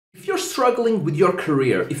struggling with your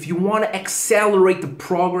career, if you want to accelerate the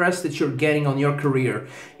progress that you're getting on your career,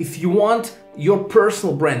 if you want your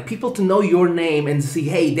personal brand, people to know your name and say,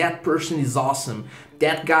 hey, that person is awesome,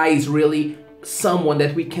 that guy is really someone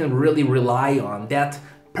that we can really rely on, that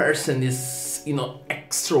person is,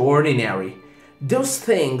 extraordinary. Those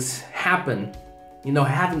things happen,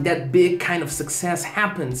 having that big kind of success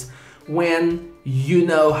happens when you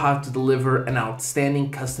know how to deliver an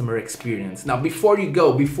outstanding customer experience. Now, before you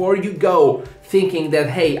go thinking that,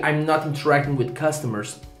 hey, I'm not interacting with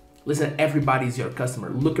customers, listen, everybody's your customer.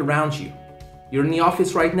 Look around you. You're in the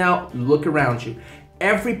office right now, look around you.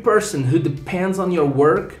 Every person who depends on your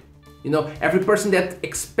work, every person that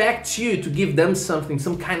expects you to give them something,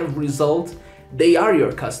 some kind of result, they are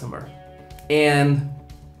your customer. And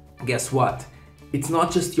guess what? It's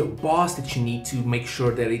not just your boss that you need to make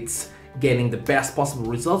sure that it's getting the best possible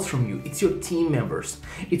results from you. It's your team members.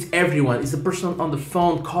 It's everyone. It's the person on the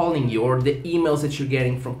phone calling you, or the emails that you're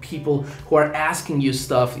getting from people who are asking you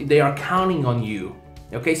stuff. They are counting on you.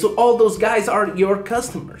 Okay, so all those guys are your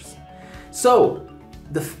customers. So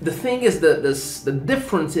the thing is, the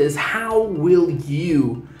difference is, how will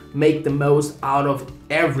you make the most out of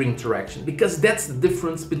every interaction? Because that's the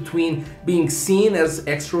difference between being seen as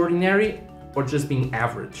extraordinary or just being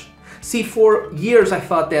average. See, for years I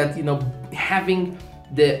thought that, having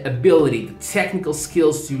the ability, the technical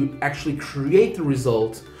skills to actually create the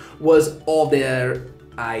result was all that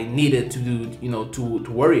I needed to do,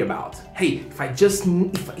 to worry about. Hey, if I just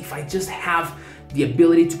have the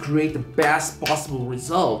ability to create the best possible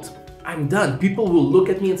result, I'm done. People will look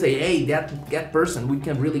at me and say, hey, that person, we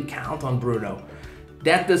can really count on Bruno.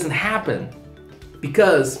 That doesn't happen,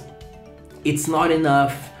 because it's not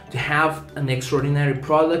enough to have an extraordinary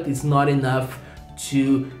product. It's not enough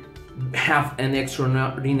to have an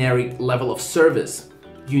extraordinary level of service.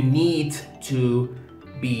 You need to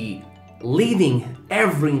be leading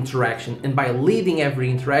every interaction, and by leading every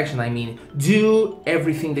interaction, I mean do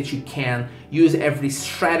everything that you can, use every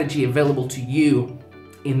strategy available to you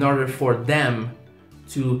in order for them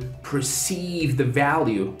to perceive the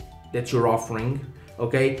value that you're offering,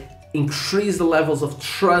 okay? Increase the levels of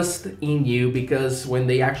trust in you, because when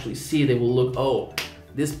they actually see, they will look, oh,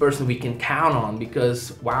 this person we can count on,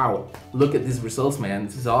 because wow, look at these results, man,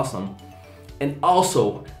 this is awesome. And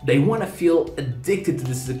also, they want to feel addicted to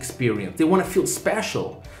this experience. They want to feel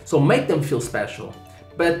special, so make them feel special.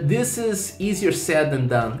 But this is easier said than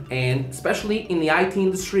done, and especially in the IT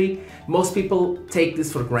industry, most people take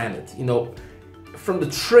this for granted. From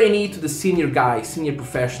the trainee to the senior guy, senior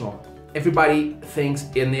professional, everybody thinks,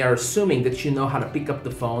 and they are assuming that you know how to pick up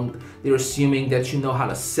the phone. They're assuming that you know how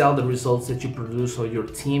to sell the results that you produce or your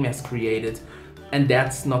team has created. And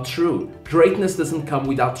that's not true. Greatness doesn't come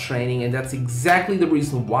without training, and that's exactly the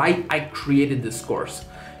reason why I created this course.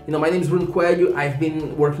 My name is Bruno Coelho. I've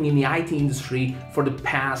been working in the IT industry for the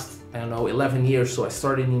past, 11 years. So I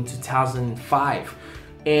started in 2005.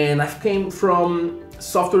 And I've came from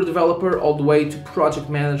software developer all the way to project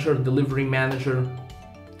manager, delivery manager.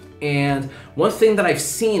 And one thing that I've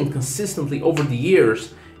seen consistently over the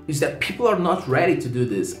years is that people are not ready to do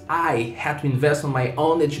this. I had to invest on my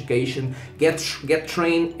own education, get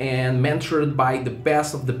trained and mentored by the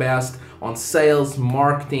best of the best on sales,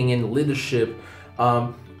 marketing, and leadership.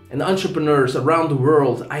 And entrepreneurs around the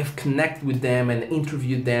world, I've connected with them and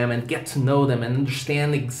interviewed them and get to know them and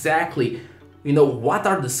understand exactly what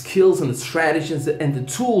are the skills and the strategies and the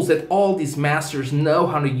tools that all these masters know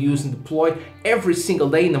how to use and deploy every single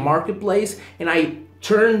day in the marketplace. And I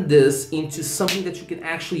turned this into something that you can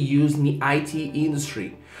actually use in the IT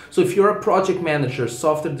industry. So if you're a project manager,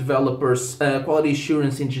 software developer, quality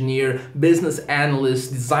assurance engineer, business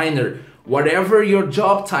analyst, designer, whatever your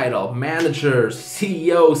job title, manager,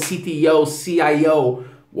 CEO, CTO, CIO,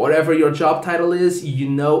 whatever your job title is, you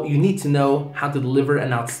need to know how to deliver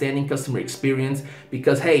an outstanding customer experience,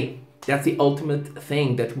 because hey, that's the ultimate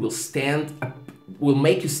thing that will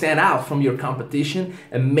make you stand out from your competition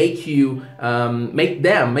and make your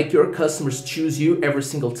customers choose you every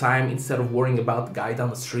single time, instead of worrying about the guy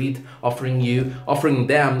down the street offering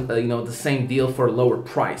them the same deal for a lower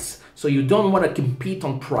price. So you don't want to compete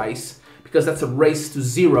on price, because that's a race to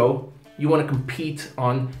zero. You want to compete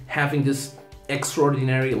on having this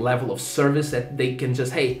extraordinary level of service that they can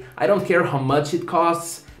just, hey, I don't care how much it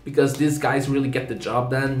costs, because these guys really get the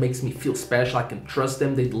job done, makes me feel special, I can trust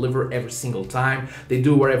them, they deliver every single time, they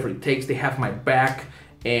do whatever it takes, they have my back,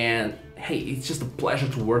 and hey, it's just a pleasure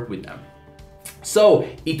to work with them. So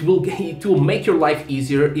it will make your life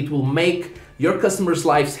easier, it will make your customers'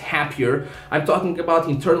 lives happier. I'm talking about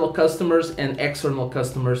internal customers and external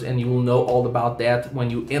customers, and you will know all about that when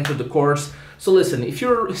you enter the course. So listen, if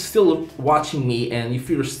you're still watching me and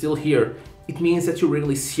if you're still here, it means that you're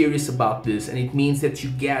really serious about this, and it means that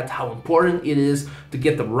you get how important it is to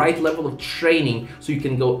get the right level of training so you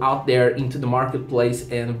can go out there into the marketplace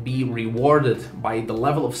and be rewarded by the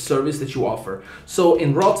level of service that you offer. So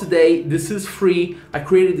enroll today. This is free. I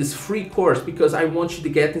created this free course because I want you to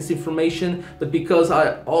get this information, but because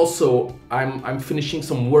I'm finishing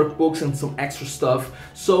some workbooks and some extra stuff.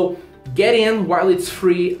 So get in while it's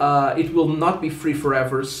free. It will not be free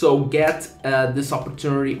forever, so get this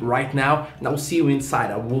opportunity right now, and I will see you inside.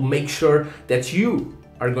 I will make sure that you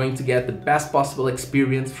are going to get the best possible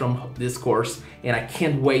experience from this course, and I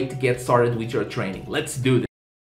can't wait to get started with your training. Let's do this.